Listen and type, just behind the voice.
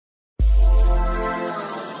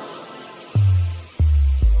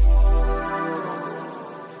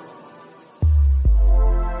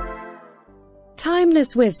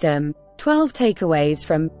Timeless Wisdom, 12 Takeaways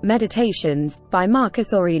from Meditations, by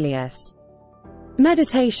Marcus Aurelius.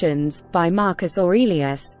 Meditations, by Marcus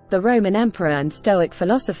Aurelius, the Roman emperor and Stoic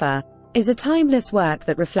philosopher, is a timeless work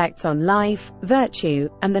that reflects on life, virtue,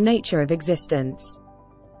 and the nature of existence.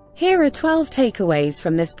 Here are 12 takeaways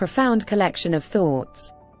from this profound collection of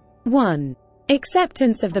thoughts. 1.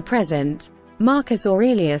 Acceptance of the present. Marcus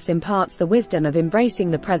Aurelius imparts the wisdom of embracing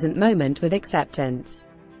the present moment with acceptance.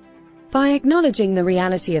 By acknowledging the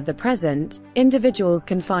reality of the present, individuals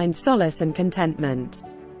can find solace and contentment.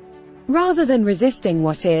 Rather than resisting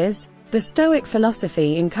what is, the Stoic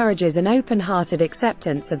philosophy encourages an open-hearted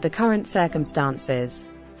acceptance of the current circumstances.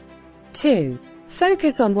 2.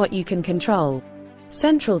 Focus on what you can control.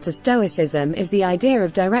 Central to Stoicism is the idea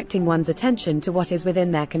of directing one's attention to what is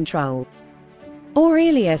within their control.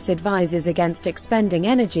 Aurelius advises against expending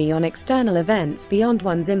energy on external events beyond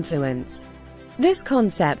one's influence. This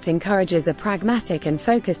concept encourages a pragmatic and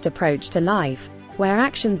focused approach to life, where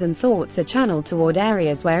actions and thoughts are channeled toward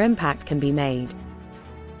areas where impact can be made.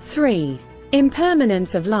 3.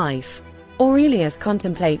 Impermanence of life. Aurelius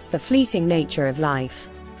contemplates the fleeting nature of life.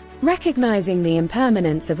 Recognizing the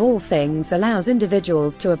impermanence of all things allows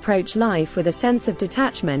individuals to approach life with a sense of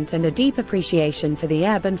detachment and a deep appreciation for the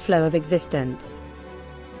ebb and flow of existence.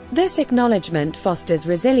 This acknowledgement fosters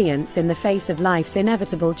resilience in the face of life's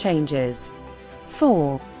inevitable changes.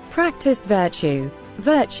 4. Practice virtue.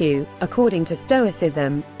 Virtue, according to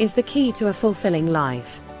Stoicism, is the key to a fulfilling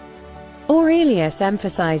life. Aurelius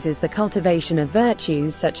emphasizes the cultivation of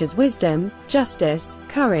virtues such as wisdom, justice,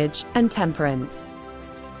 courage, and temperance.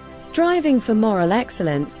 Striving for moral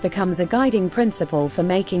excellence becomes a guiding principle for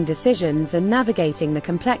making decisions and navigating the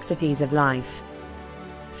complexities of life.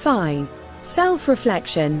 5.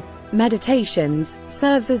 Self-reflection. Meditations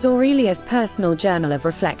serves as Aurelius' personal journal of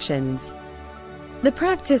reflections. The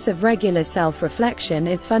practice of regular self-reflection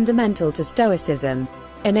is fundamental to Stoicism,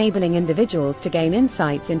 enabling individuals to gain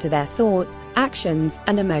insights into their thoughts, actions,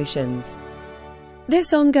 and emotions.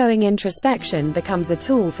 This ongoing introspection becomes a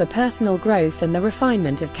tool for personal growth and the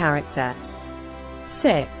refinement of character.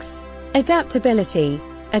 6. Adaptability.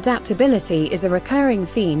 Adaptability is a recurring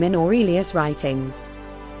theme in Aurelius' writings.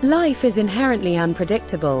 Life is inherently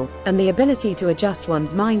unpredictable, and the ability to adjust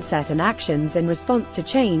one's mindset and actions in response to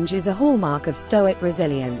change is a hallmark of Stoic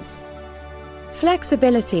resilience.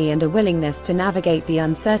 Flexibility and a willingness to navigate the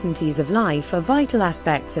uncertainties of life are vital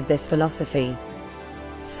aspects of this philosophy.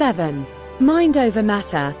 7. Mind over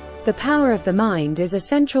matter. The power of the mind is a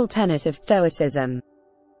central tenet of Stoicism.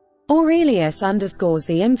 Aurelius underscores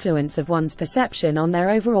the influence of one's perception on their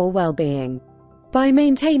overall well-being. By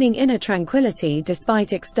maintaining inner tranquility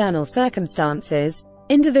despite external circumstances,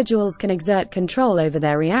 individuals can exert control over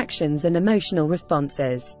their reactions and emotional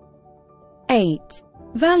responses. 8.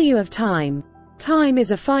 Value of time. Time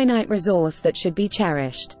is a finite resource that should be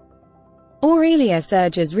cherished. Aurelius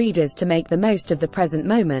urges readers to make the most of the present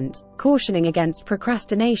moment, cautioning against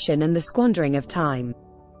procrastination and the squandering of time.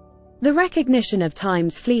 The recognition of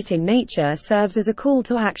time's fleeting nature serves as a call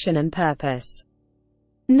to action and purpose.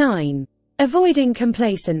 9. Avoiding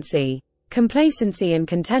complacency. Complacency and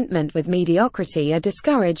contentment with mediocrity are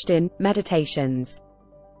discouraged in Meditations.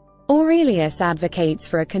 Aurelius advocates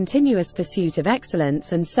for a continuous pursuit of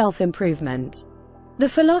excellence and self-improvement. The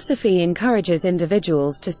philosophy encourages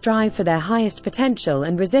individuals to strive for their highest potential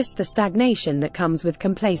and resist the stagnation that comes with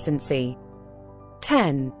complacency.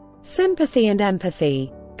 10. Sympathy and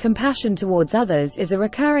empathy. Compassion towards others is a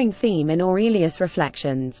recurring theme in Aurelius'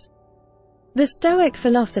 reflections. The Stoic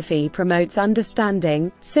philosophy promotes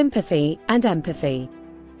understanding, sympathy, and empathy.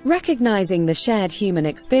 Recognizing the shared human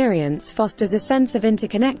experience fosters a sense of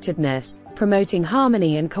interconnectedness, promoting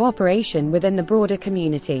harmony and cooperation within the broader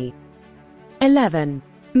community. 11.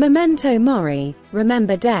 Memento mori.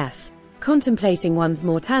 Remember death. Contemplating one's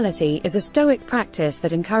mortality is a Stoic practice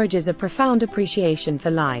that encourages a profound appreciation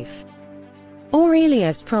for life.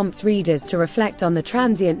 Aurelius prompts readers to reflect on the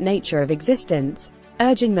transient nature of existence,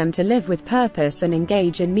 urging them to live with purpose and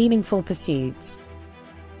engage in meaningful pursuits.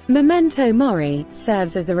 Memento mori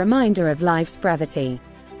serves as a reminder of life's brevity.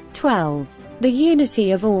 12. The unity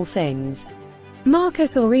of all things.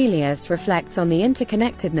 Marcus Aurelius reflects on the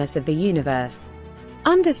interconnectedness of the universe.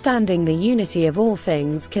 Understanding the unity of all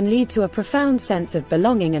things can lead to a profound sense of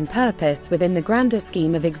belonging and purpose within the grander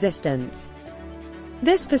scheme of existence.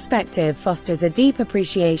 This perspective fosters a deep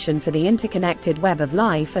appreciation for the interconnected web of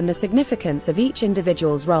life and the significance of each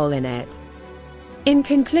individual's role in it. In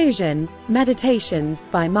conclusion, Meditations,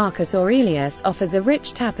 by Marcus Aurelius offers a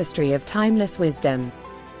rich tapestry of timeless wisdom.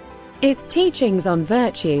 Its teachings on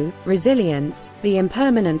virtue, resilience, the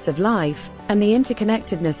impermanence of life, and the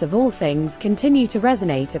interconnectedness of all things continue to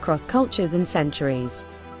resonate across cultures and centuries.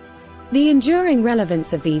 The enduring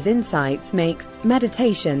relevance of these insights makes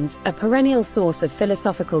Meditations a perennial source of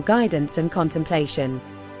philosophical guidance and contemplation.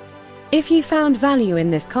 If you found value in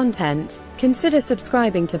this content, consider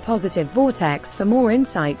subscribing to Positive Vortex for more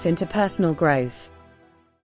insights into personal growth.